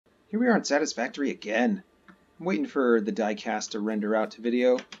Here we are on Satisfactory again. I'm waiting for the diecast to render out to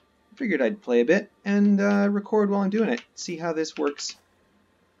video. Figured I'd play a bit and record while I'm doing it. See how this works.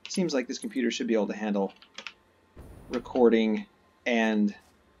 Seems like this computer should be able to handle recording and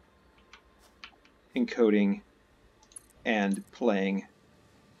encoding and playing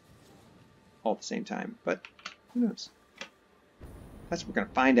all at the same time. But who knows? That's what we're going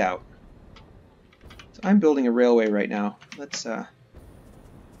to find out. So I'm building a railway right now. Let's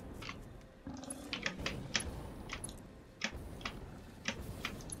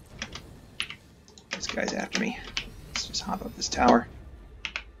this guy's after me. Let's just hop up this tower.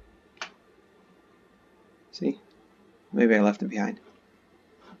 See? Maybe I left him behind.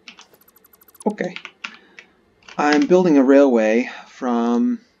 Okay. I'm building a railway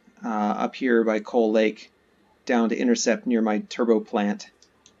from up here by Coal Lake down to Intercept near my turbo plant.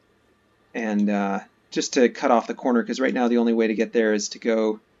 And just to cut off the corner, because right now the only way to get there is to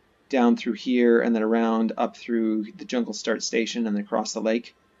go down through here and then around up through the Jungle Start station and then across the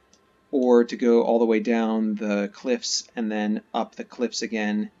lake, or to go all the way down the cliffs and then up the cliffs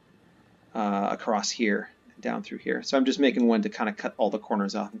again across here and down through here. So I'm just making one to kind of cut all the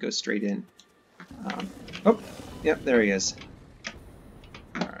corners off and go straight in. Oh, yep, there he is.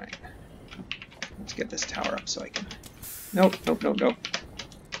 All right, let's get this tower up so I can. Nope, nope, nope, nope.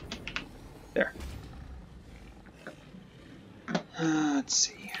 There. Let's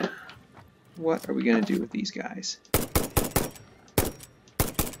see. What are we going to do with these guys?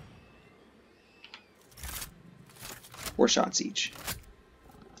 Four shots each.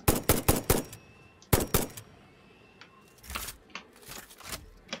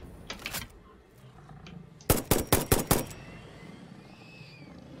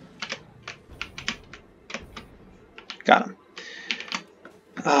 Got him.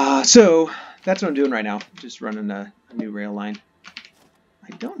 So that's what I'm doing right now. Just running a new rail line. I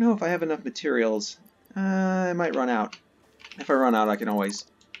don't know if I have enough materials. I might run out. If I run out, I can always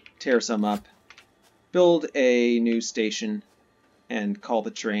tear some up, build a new station, and call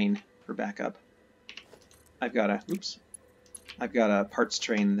the train for backup. I've got a parts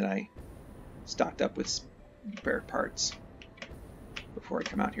train that I stocked up with spare parts before I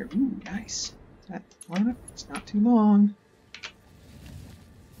come out here. Ooh, nice. Is that long enough? It's not too long.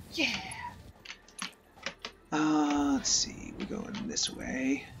 Yeah. Let's see. We're going this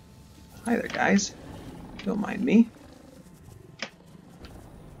way. Hi there, guys. Don't mind me.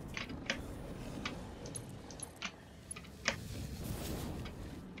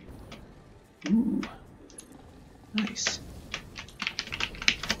 Ooh, nice.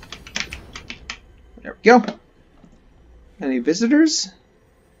 There we go. Any visitors?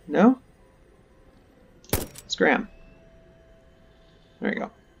 No? Scram. There you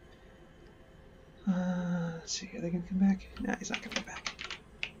go. Let's see, are they going to come back? Nah, he's not coming back.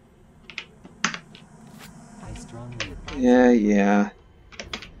 Yeah.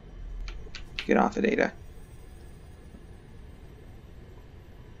 Get off it, Ada.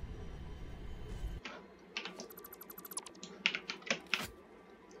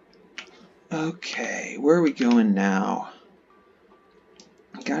 Okay, where are we going now?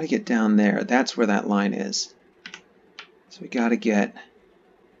 We gotta get down there. That's where that line is. So we gotta get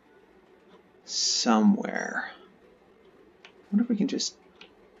somewhere. I wonder if we can just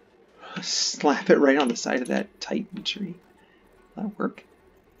slap it right on the side of that Titan tree. Will that work?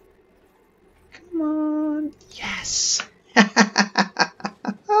 Come on. Yes!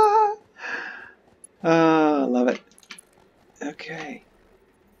 Oh, I love it. Okay.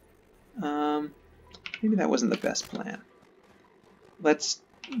 Maybe that wasn't the best plan. Let's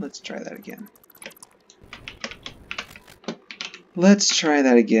try that again. Let's try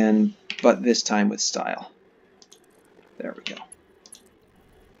that again, but this time with style. There we go.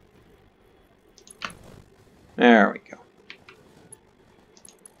 There we go.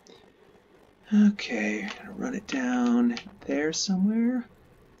 Okay, gonna run it down there somewhere.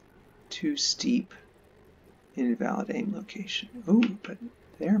 Too steep. Invalid aim location. Oh, but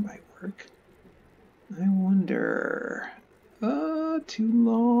there might work. I wonder. Too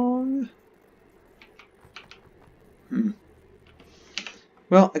long.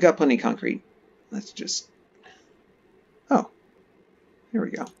 Well, I got plenty of concrete. Let's just... Oh, here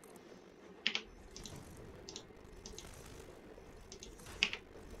we go.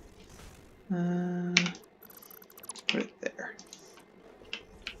 Let's put it there.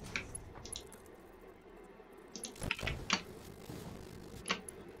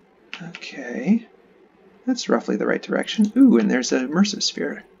 Okay. That's roughly the right direction. Ooh, and there's a immersive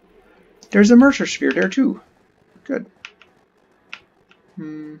sphere. There's a immersive sphere there too. Good.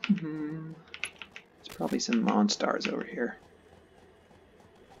 There's probably some monstars over here.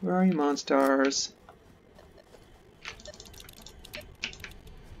 Where are you, monsters?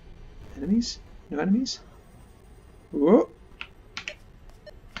 Enemies? No enemies? Whoa!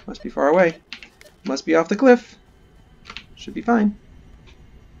 Must be far away. Must be off the cliff. Should be fine.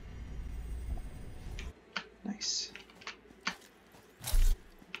 Nice.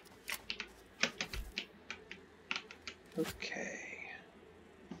 Okay.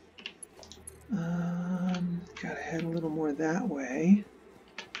 Gotta head a little more that way.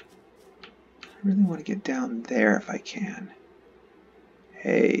 I really want to get down there if I can.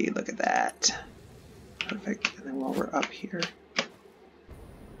 Hey, look at that. Perfect. And then while we're up here,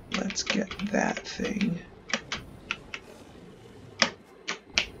 let's get that thing.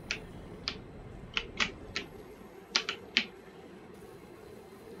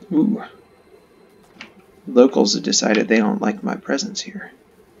 Ooh. Locals have decided they don't like my presence here.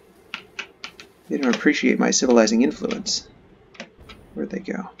 They don't appreciate my civilizing influence. Where'd they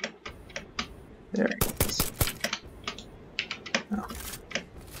go? There he is. Oh.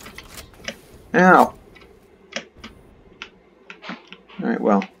 Ow! Alright,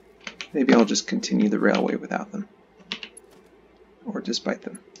 well, maybe I'll just continue the railway without them. Or despite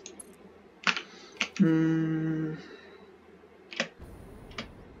them.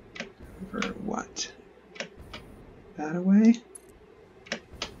 Over what? That away?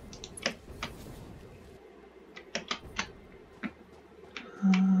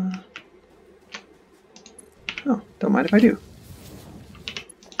 Oh, don't mind if I do.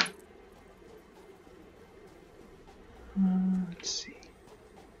 Let's see.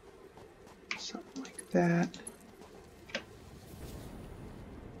 Something like that.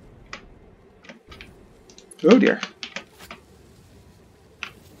 Oh dear.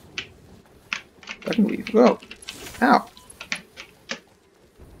 I can leave. Whoa. Ow.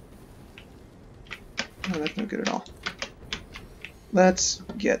 Oh, that's no good at all. Let's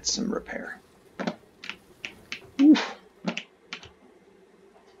get some repair. Oof.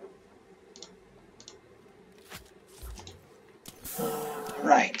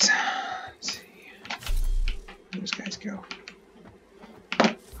 Right. Let's see. Where those guys go?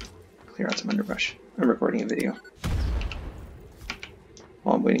 Clear out some underbrush. I'm recording a video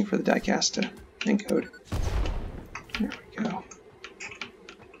while I'm waiting for the diecast to encode. There we go.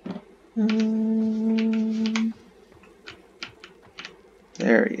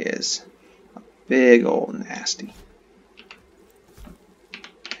 There he is. A big old nasty.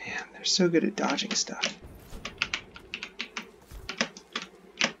 Man, they're so good at dodging stuff.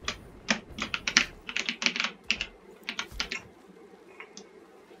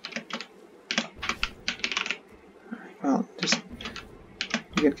 Alright, well, just...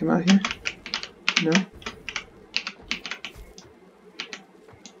 You gonna come out here? No?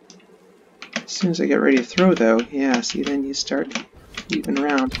 As soon as I get ready to throw, though, yeah, see, then you start weaving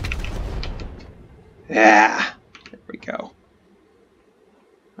around. Ah! There we go.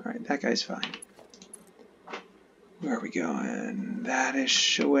 Alright, that guy's fine. Where are we going?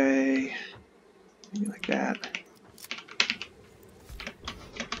 That-ish away. Maybe like that.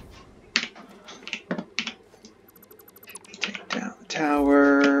 Take down the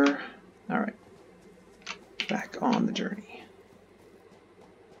tower. Alright. Back on the journey.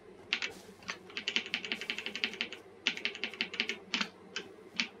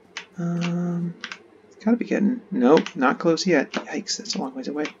 Gotta be getting... Nope, not close yet. Yikes, that's a long ways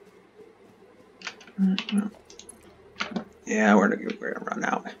away. Well, yeah, we're gonna run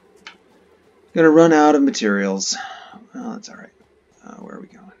out. Gonna run out of materials. Well, that's alright. Where are we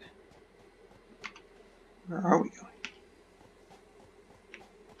going? Where are we going?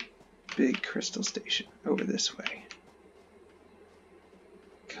 Big crystal station over this way.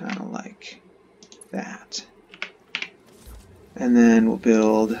 Kind of like that. And then we'll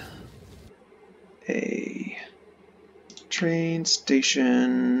build a train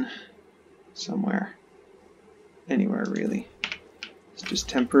station somewhere. Anywhere, really. It's just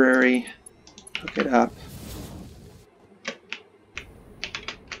temporary. Hook it up.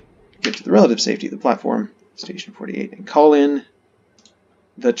 Get to the relative safety of the platform, Station 48, and call in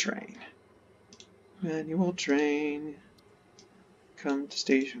the train. Manual train. Come to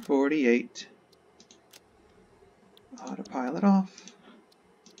Station 48. Autopilot off.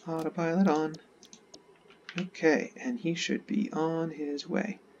 Autopilot on. Okay, and he should be on his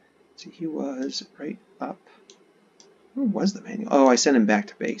way. See, he was right up. Where was the manual? Oh, I sent him back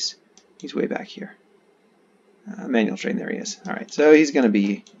to base. He's way back here. Manual train, there he is. Alright, so he's gonna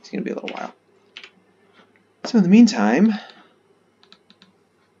be a little while. So in the meantime,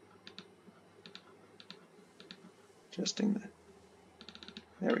 adjusting the...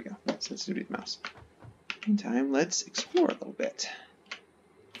 There we go. Sensitivity of the mouse. Meantime, let's explore a little bit.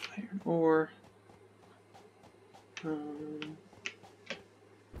 before.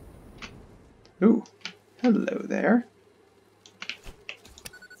 Ooh, hello there.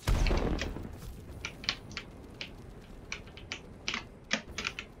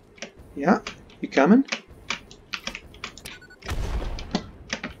 Yeah, you coming?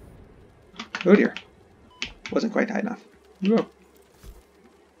 Oh dear. Wasn't quite high enough. Whoa.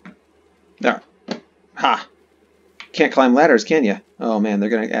 There. Ha! Can't climb ladders, can you? Oh man, they're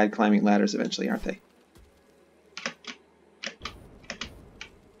going to add climbing ladders eventually, aren't they?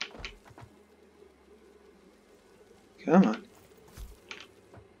 Come on.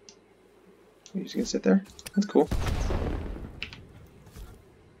 You're just going to sit there? That's cool.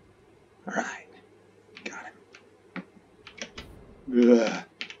 Alright. Got him. Ugh.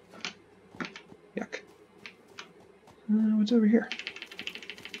 Yuck. What's over here?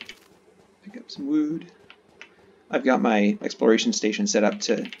 Pick up some wood. I've got my exploration station set up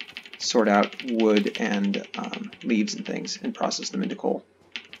to sort out wood and leaves and things and process them into coal.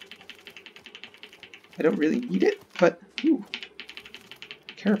 I don't really need it, but ooh,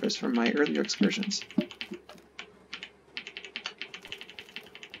 carapace from my earlier excursions.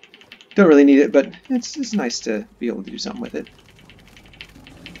 Don't really need it, but it's nice to be able to do something with it.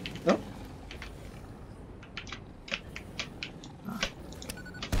 Oh.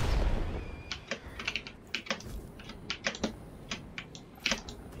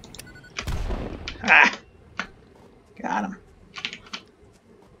 Ah! Got him.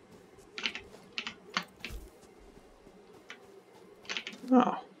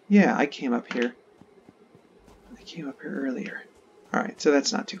 Oh, yeah, I came up here. I came up here earlier. Alright, so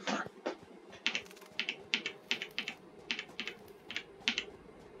that's not too far.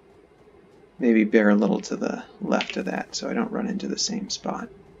 Maybe bear a little to the left of that so I don't run into the same spot.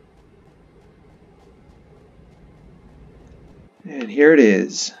 And here it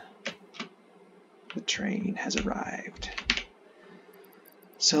is. The train has arrived.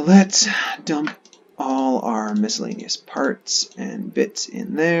 So let's dump all our miscellaneous parts and bits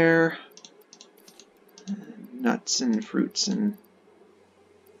in there. Nuts and fruits and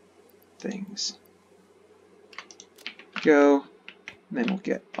things. Go. And then we'll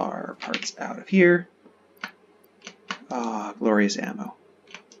get our parts out of here. Ah, glorious ammo.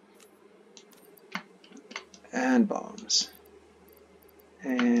 And bombs.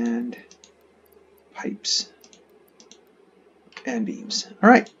 And pipes. And beams.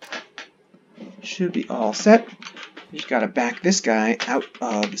 Alright. Should be all set. You just gotta back this guy out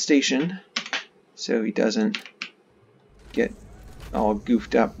of the station so he doesn't get all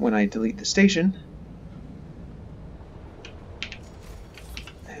goofed up when I delete the station.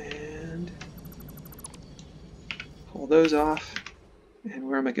 And pull those off. And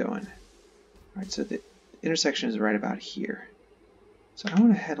where am I going? Alright, so the intersection is right about here. So I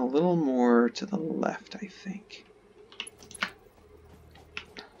want to head a little more to the left, I think.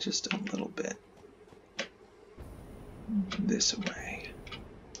 Just a little bit. This way.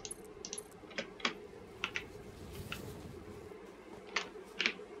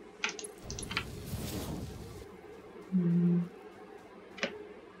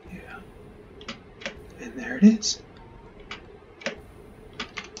 Yeah. And there it is.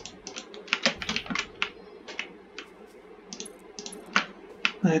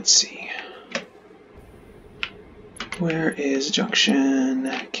 Let's see. Where is junction?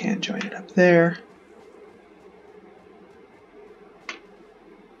 Can't join it up there.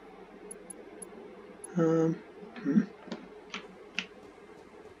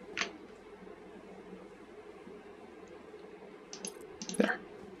 There.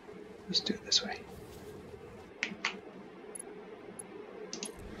 Let's do it this way.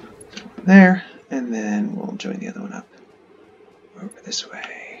 There, and then we'll join the other one up over this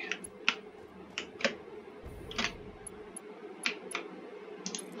way.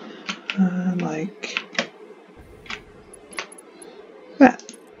 Like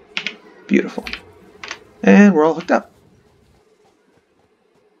that. Beautiful. And we're all hooked up.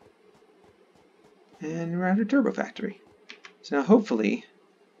 And we're at our turbo factory. So now hopefully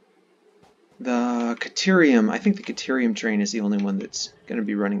the Caterium, I think the Caterium train is the only one that's going to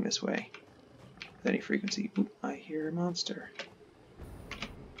be running this way with any frequency. Ooh, I hear a monster.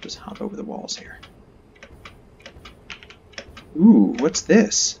 Just hop over the walls here. Ooh, what's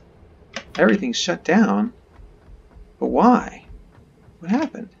this? Everything's shut down. But why? What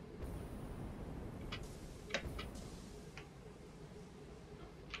happened?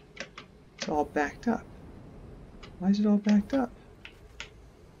 It's all backed up. Why is it all backed up?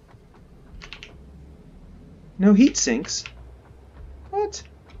 No heat sinks? What?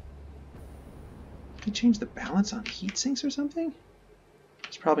 Did they change the balance on heat sinks or something?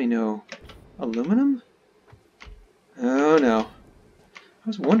 It's probably no aluminum. Oh no. I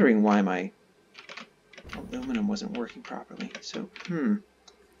was wondering why my aluminum wasn't working properly. So,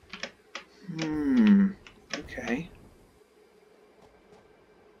 okay.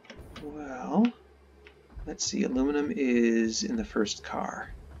 Well, let's see. Aluminum is in the first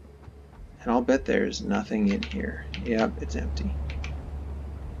car. And I'll bet there's nothing in here. Yep, it's empty.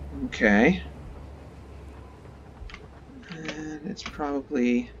 Okay. And it's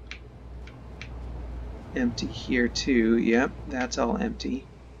probably empty here too. Yep, that's all empty.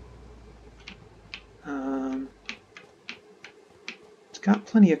 It's got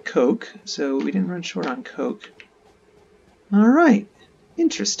plenty of coke, so we didn't run short on coke. All right,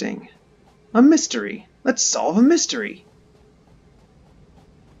 interesting. A mystery. Let's solve a mystery.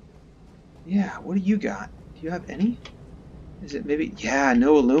 Yeah, what do you got? Do you have any? Is it maybe? Yeah,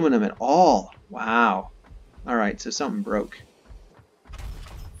 no aluminum at all. Wow. All right, so something broke.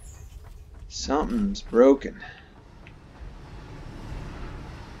 Something's broken.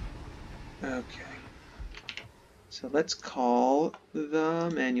 Okay. So let's call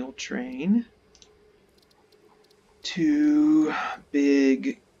the manual train to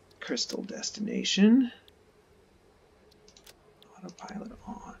big crystal destination. Autopilot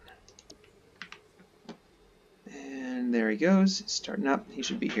on. And there he goes. He's starting up. He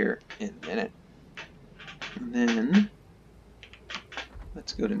should be here in a minute. And then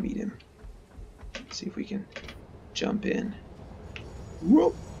let's go to meet him. See if we can jump in.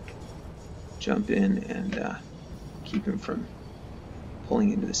 Whoop! Jump in and keep him from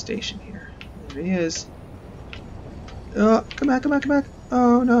pulling into the station here. There he is. Oh, come back, come back, come back.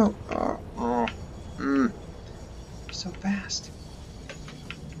 Oh, no. So fast.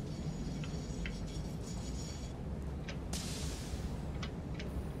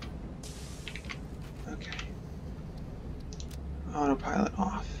 Okay. Autopilot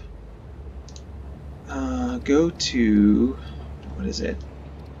off. Go to... what is it?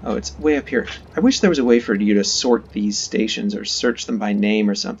 Oh, it's way up here. I wish there was a way for you to sort these stations or search them by name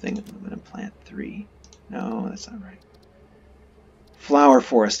or something. Aluminum Plant 3. No, that's not right. Flower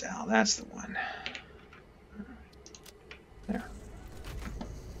Forest Owl, that's the one. There.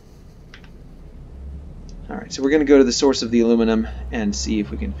 Alright, so we're going to go to the source of the aluminum and see if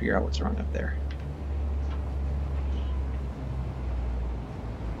we can figure out what's wrong up there.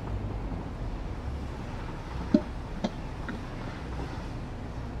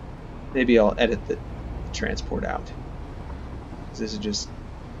 Maybe I'll edit the transport out. Because this is just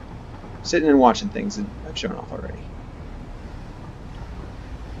sitting and watching things that I've shown off already.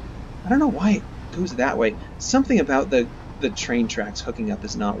 I don't know why it goes that way. Something about the train tracks hooking up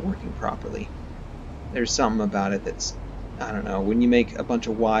is not working properly. There's something about it that's, I don't know, when you make a bunch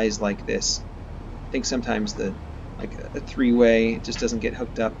of Ys like this, I think sometimes like a three-way just doesn't get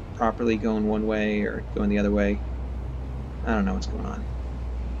hooked up properly going one way or going the other way. I don't know what's going on.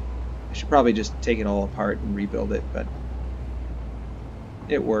 I should probably just take it all apart and rebuild it, but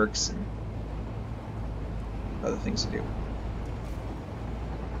it works and other things to do.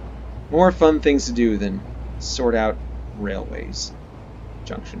 More fun things to do than sort out railways,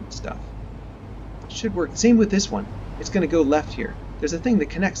 junction stuff. It should work. Same with this one. It's going to go left here. There's a thing that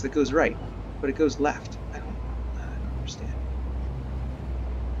connects that goes right, but it goes left. I don't understand.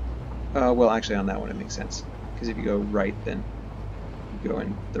 Well, actually on that one it makes sense. Because if you go right, then you go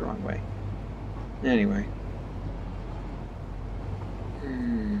in the wrong way. Anyway.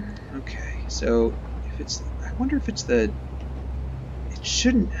 Okay, so if it's... I wonder if it's the... It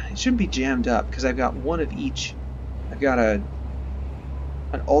shouldn't be jammed up because I've got one of each. I've got an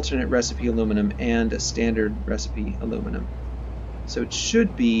alternate recipe aluminum and a standard recipe aluminum. So it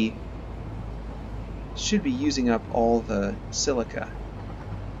should be using up all the silica.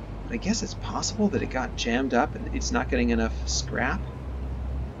 But I guess it's possible that it got jammed up and it's not getting enough scrap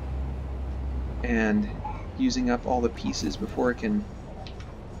and using up all the pieces before it can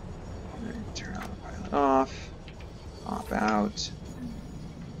turn autopilot off, pop out.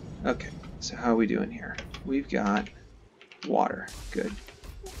 Okay, so how are we doing here? We've got water, good.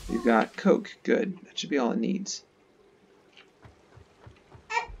 We've got Coke, good. That should be all it needs.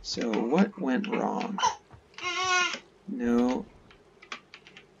 So what went wrong? No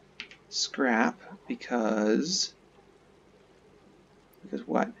scrap because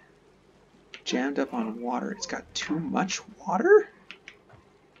what? Jammed up on water. It's got too much water?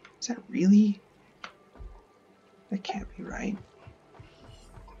 Is that really? That can't be right.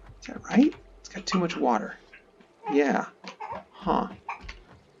 Is that right? It's got too much water. Yeah. Huh.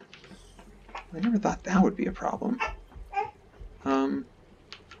 I never thought that would be a problem.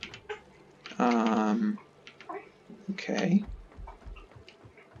 Okay.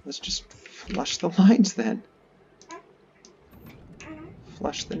 let's just flush the lines then.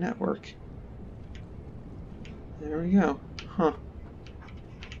 Flush the network. There we go. Huh.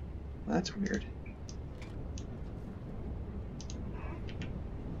 That's weird.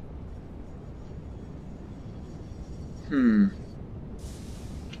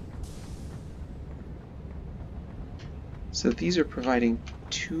 So these are providing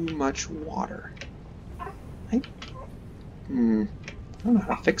too much water. I don't know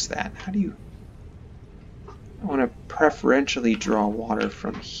how to fix that. How do you... I want to preferentially draw water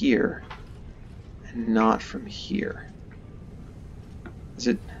from here and not from here. Is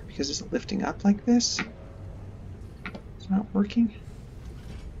it because it's lifting up like this? It's not working?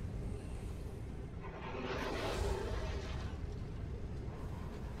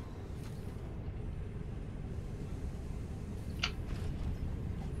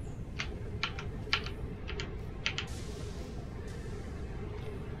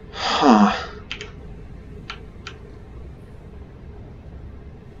 Huh.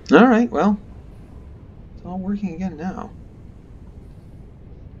 Alright, well, it's all working again now.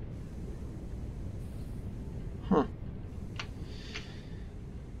 Huh.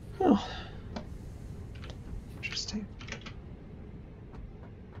 Oh. Interesting.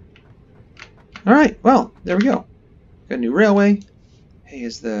 Alright, well, there we go. Got a new railway. Hey,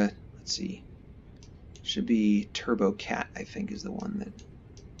 is the, let's see, should be Turbo Cat, I think, is the one that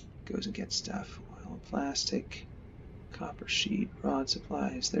goes and gets stuff. Oil, plastic, copper sheet, rod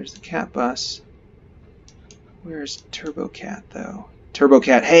supplies. There's the cat bus. Where's Turbo Cat, though? Turbo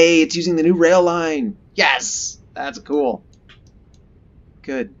Cat, hey, it's using the new rail line. Yes! That's cool.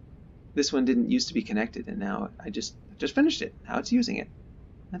 Good. This one didn't used to be connected, and now I just finished it. Now it's using it.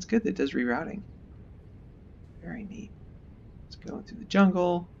 That's good that it does rerouting. Very neat. It's going through the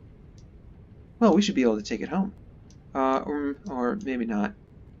jungle. Well, we should be able to take it home. Or maybe not.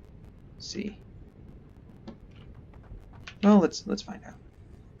 Let's see. Well, let's find out.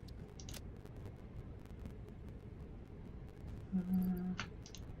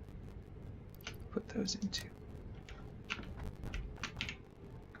 Put those into.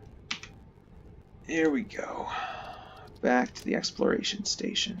 There we go. Back to the exploration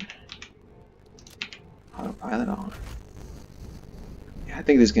station. Autopilot on. Yeah, I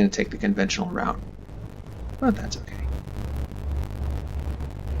think this is going to take the conventional route, but that's okay.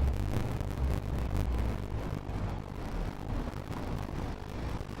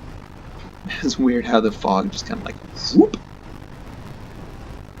 It's weird how the fog just kind of like whoop.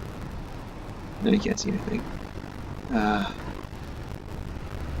 Then you can't see anything.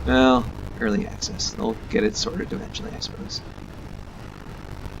 Well, early access. They'll get it sorted eventually, I suppose.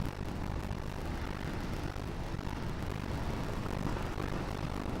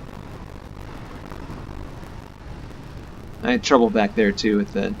 I had trouble back there too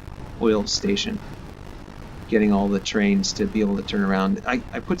with the oil station, getting all the trains to be able to turn around. I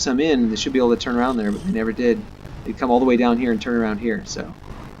put some in, they should be able to turn around there, but they never did. They'd come all the way down here and turn around here, so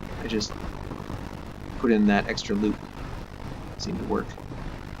I just put in that extra loop. It seemed to work.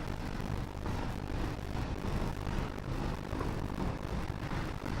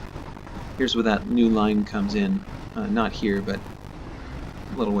 Here's where that new line comes in. Not here, but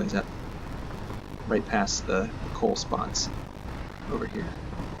a little ways up. Right past the coal spots over here.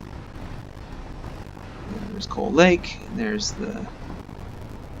 And there's Coal Lake, and there's the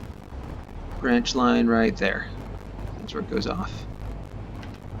branch line right there. That's where it goes off.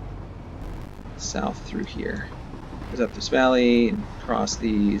 South through here. Goes up this valley, and across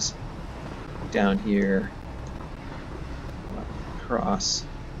these, down here, across,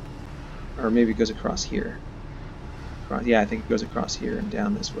 or maybe it goes across here. Yeah, I think it goes across here and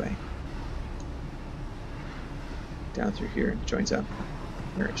down this way. Down through here and joins up.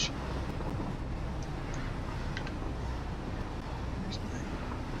 There's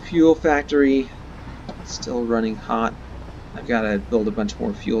my fuel factory. It's still running hot. I've got to build a bunch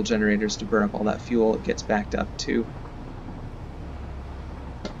more fuel generators to burn up all that fuel. It gets backed up too.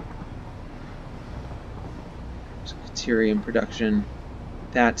 Deuterium production.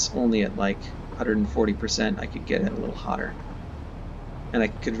 That's only at like 140%. I could get it a little hotter. And I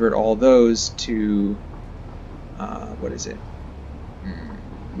could convert all those to what is it?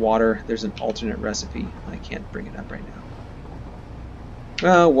 Water. There's an alternate recipe. I can't bring it up right now.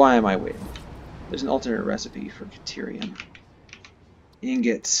 Well, why am I waiting? There's an alternate recipe for deuterium.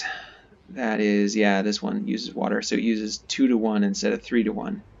 Ingots. That is, yeah, this one uses water, so it uses 2 to 1 instead of 3 to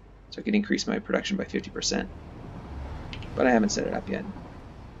 1. So I can increase my production by 50%. But I haven't set it up yet.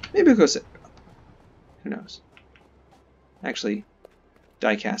 Maybe I'll go set it up. Who knows? Actually,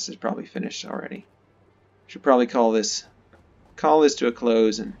 diecast is probably finished already. Should probably call this call this to a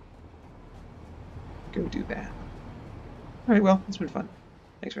close and go do that. All right, well, it's been fun.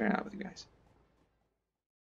 Thanks for hanging out with you guys.